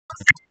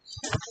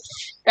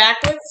Back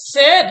with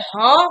Sid,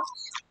 huh?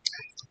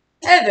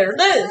 Hey, there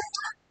it is.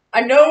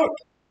 I know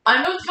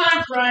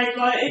time's right,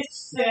 but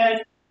it's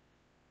Sid.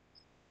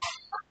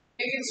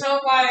 You can tell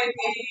by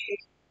the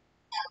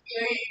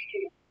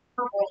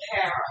purple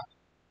hair.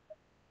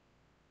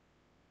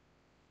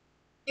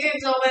 You can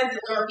tell by the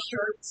dark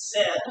shirt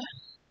Sid.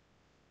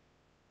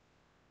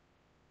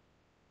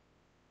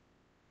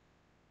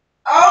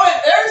 Oh,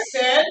 and there's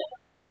Sid.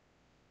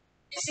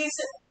 You see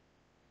Sid?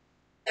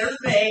 There's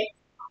me.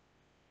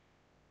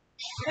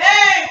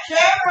 Hey,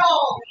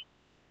 Carol!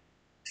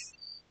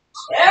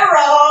 Carol!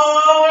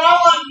 I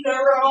love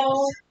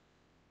Carol!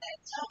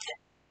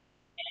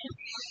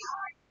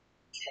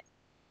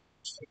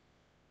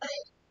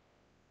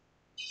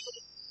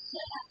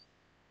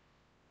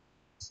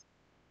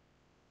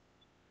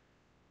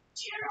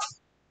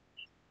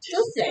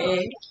 Just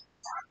saying.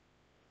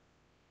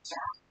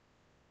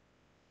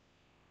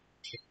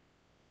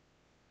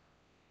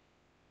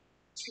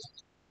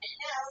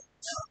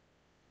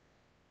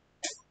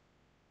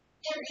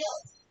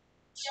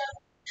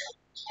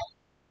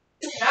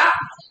 Yeah.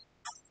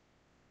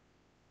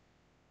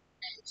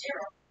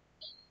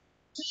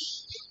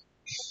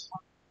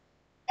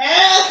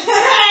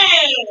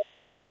 Hey!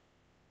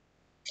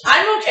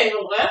 I'm okay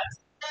with it.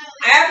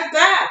 I have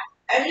that.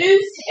 I'm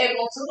just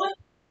able to lift.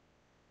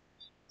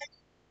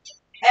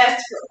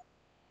 That's true.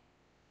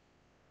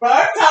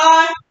 Bird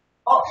time!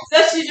 Oh,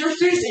 this is your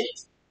Susie.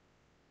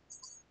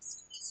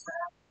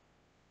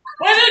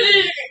 What did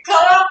you get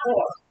cut off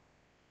for?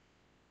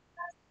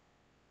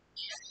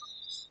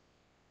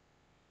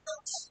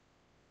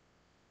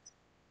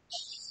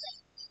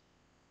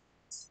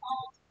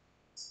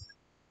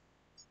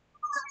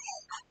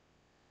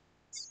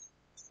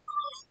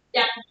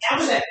 Yeah, that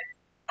was it.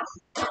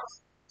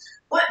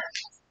 What?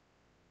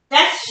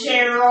 That's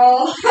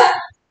Cheryl.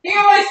 He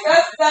always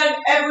does that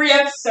in every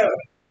episode.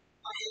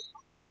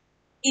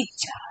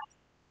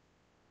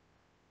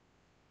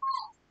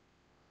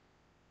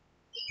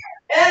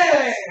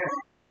 Hey.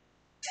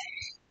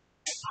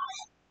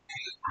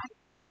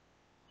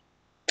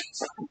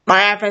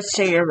 My app has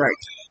to your right.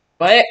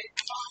 But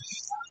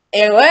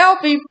it will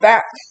be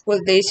back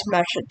with these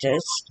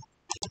messages.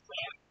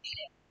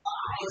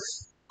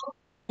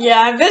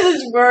 Yeah, this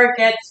is where it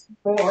gets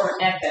more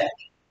epic.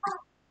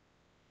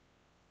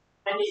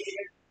 I need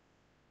to.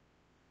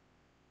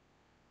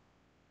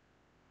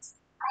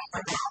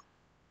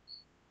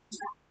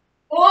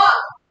 What?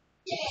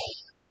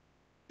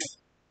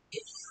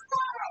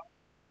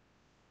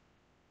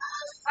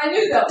 I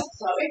knew that was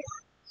coming.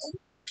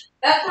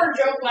 That's for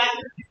Joe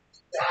Blacker.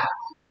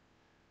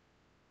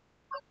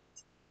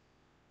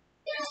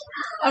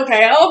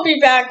 Okay, I'll be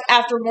back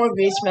after more of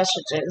these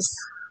messages.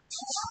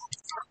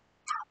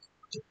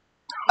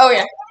 Oh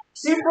yeah.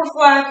 Super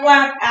flag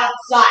lap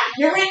outside.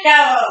 Here we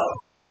go.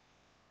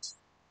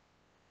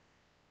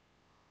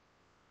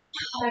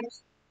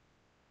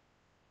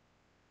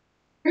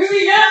 Here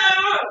we go.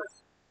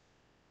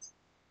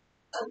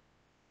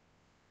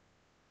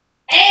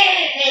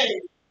 Hey!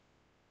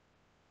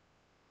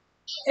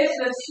 It's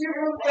the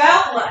super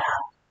flag lap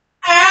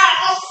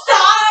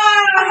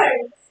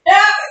outside.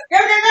 Yeah, go.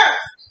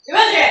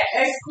 Imagine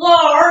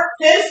explore,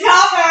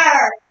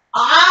 discover.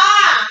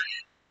 Ah!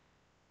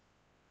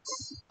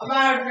 I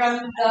might have run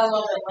down a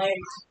little bit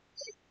late.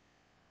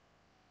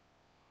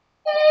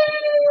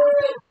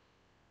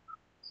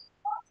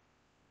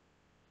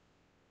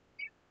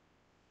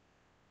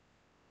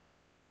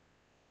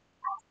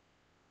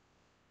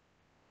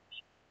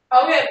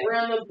 I'll get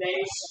random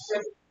base.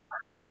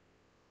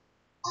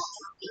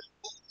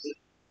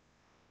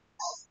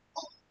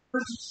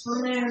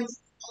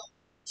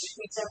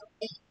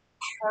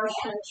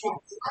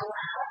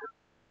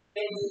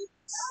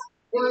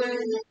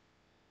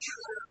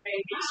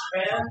 Maybe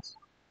spend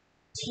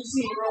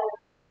 2-0.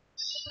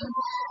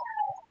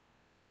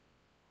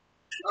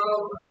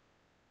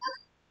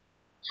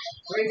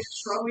 Grace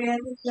Trophy, I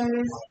think that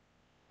is.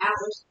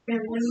 Atlas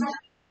Family.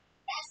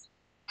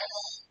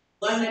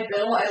 Lemon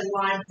Bill and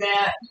Lime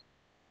Bet.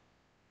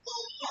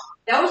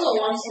 That was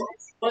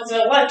a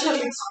lifetime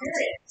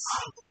experience.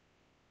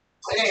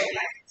 Okay,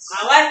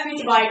 my life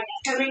beats by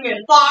coming in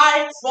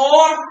 5,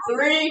 4,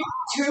 3,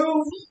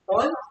 2,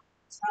 1.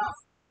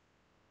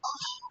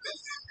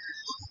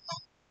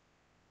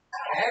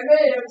 There it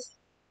is.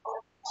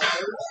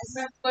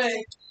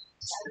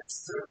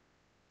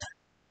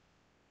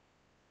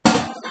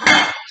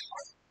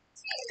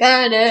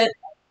 Got it.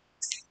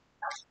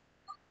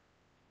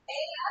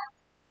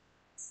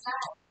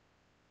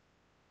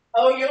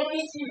 Oh, you'll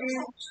need to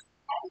use books.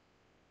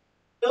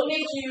 We'll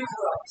need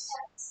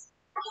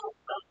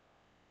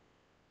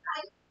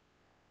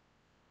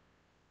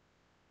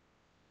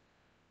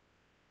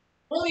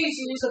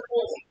to use a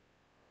pulley.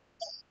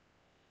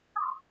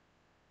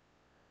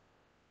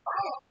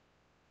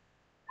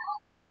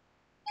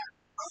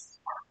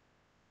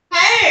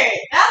 Hey,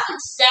 that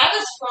looks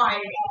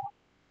satisfying.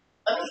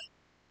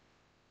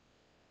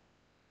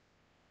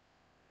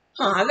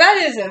 Huh, that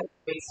isn't.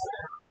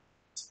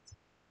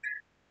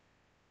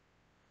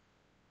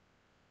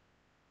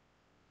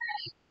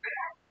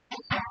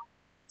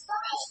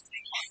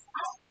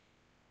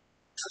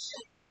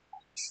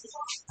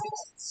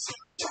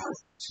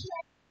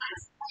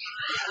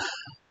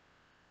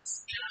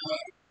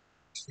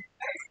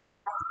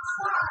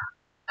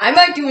 I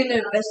might do an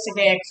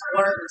investigate,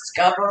 explore,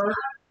 discover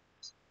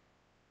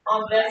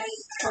on this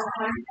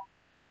sometime.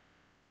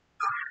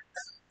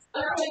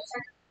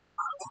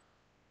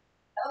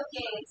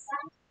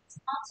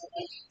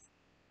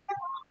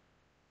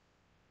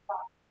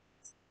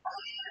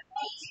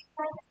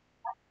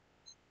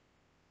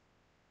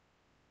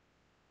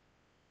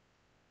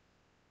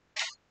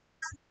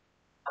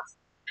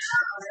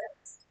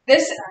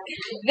 This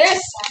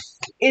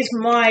is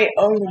my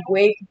own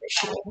wig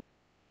machine.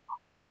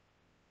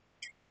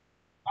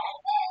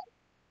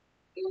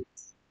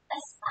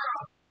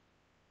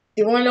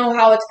 Do you want to know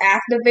how it's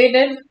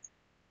activated?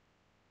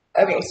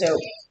 Okay, so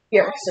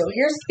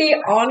here's the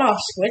on-off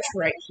switch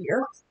right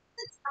here.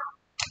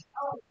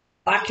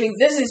 Actually,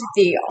 this is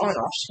the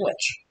on-off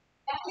switch.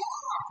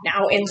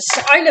 Now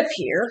inside of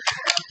here,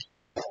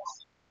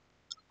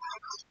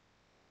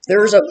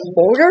 there's a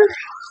motor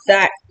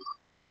that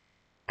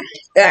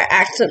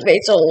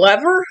activates a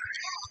lever,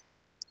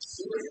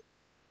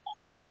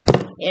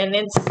 and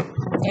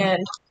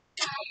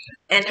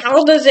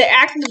how does it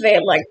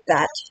activate like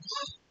that?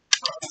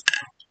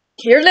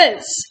 Here it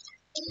is.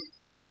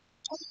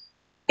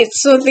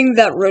 It's something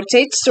that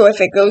rotates, so if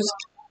it goes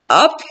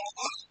up,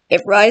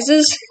 it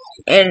rises,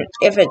 and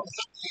if it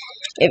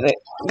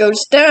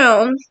goes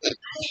down,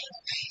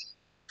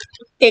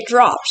 it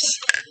drops.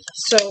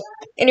 So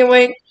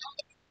anyway,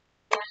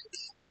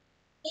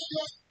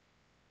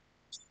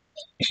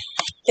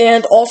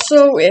 and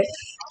also if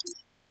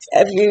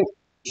you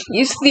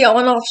use the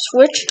on-off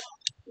switch,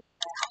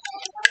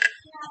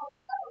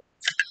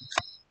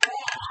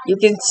 you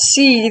can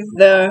see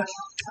the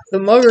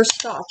motor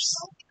stops.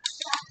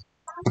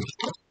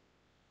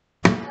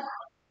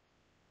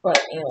 But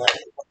anyway,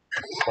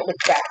 put it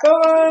back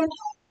on.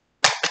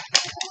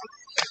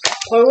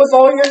 Play with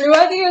all your new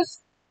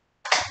ideas.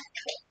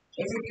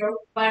 It's a joke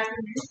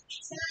afternoon.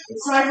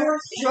 It's time for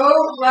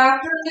joke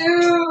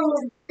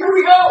afternoon. Here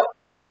we go.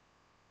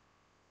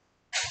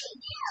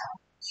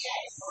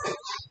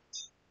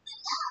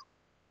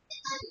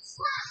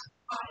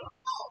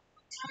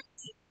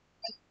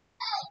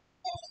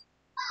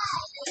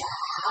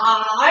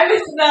 I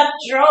missed that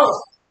joke.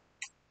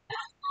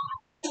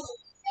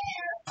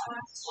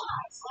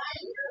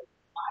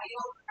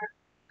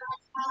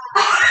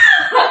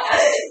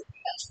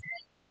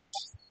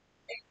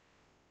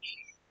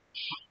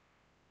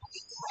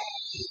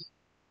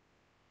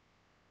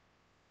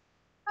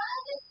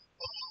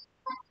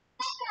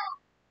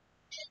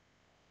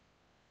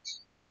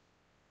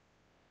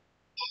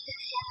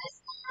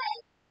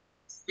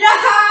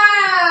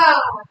 Yeah!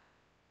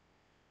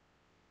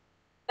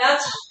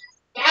 That's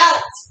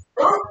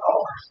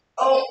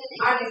oh,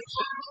 I'm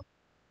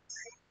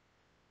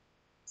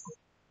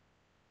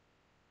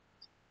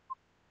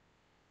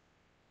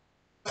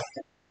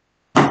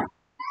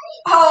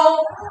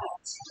oh,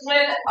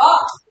 split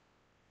up.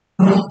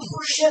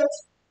 Push it.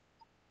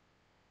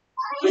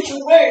 Which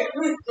way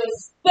with the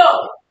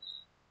snow?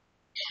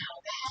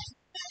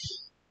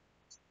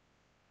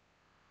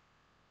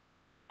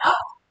 Up.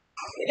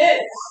 It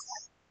is.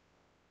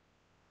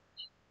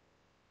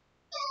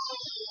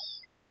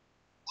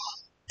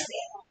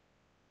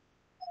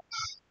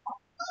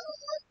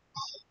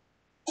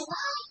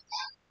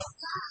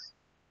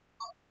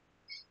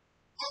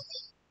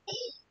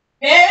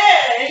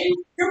 Hey,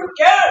 here we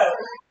go.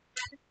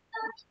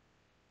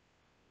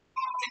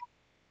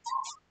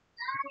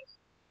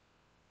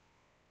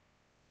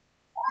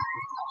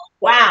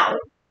 Wow.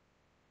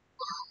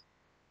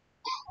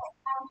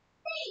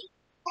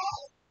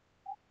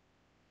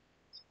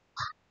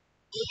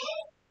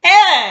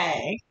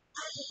 Hey.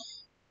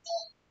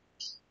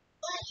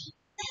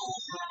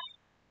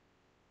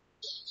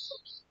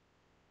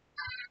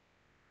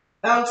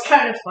 That was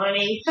kind of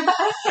funny.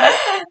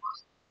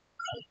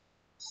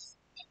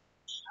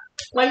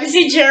 Let me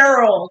see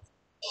Gerald.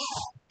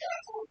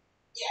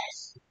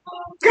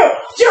 Go,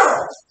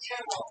 Gerald.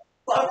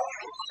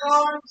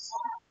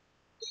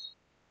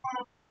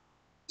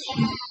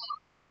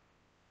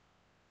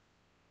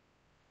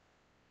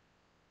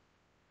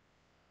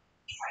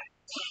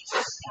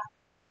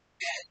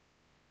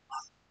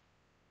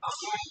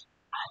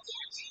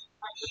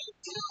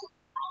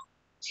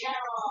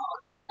 Gerald.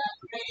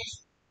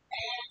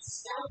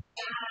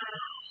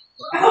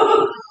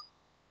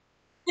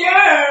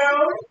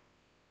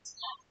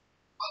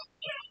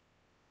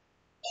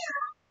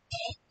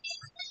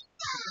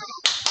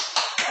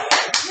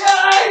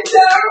 Yay,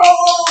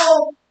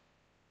 Gerald.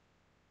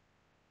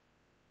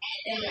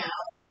 And now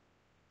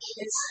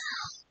it's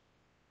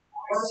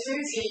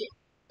Susie.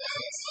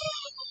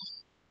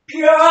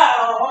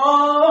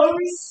 Go,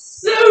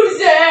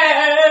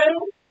 Susan.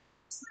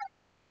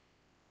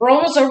 We're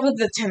almost over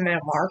the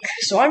 10-minute mark,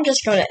 so I'm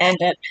just going to end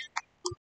it.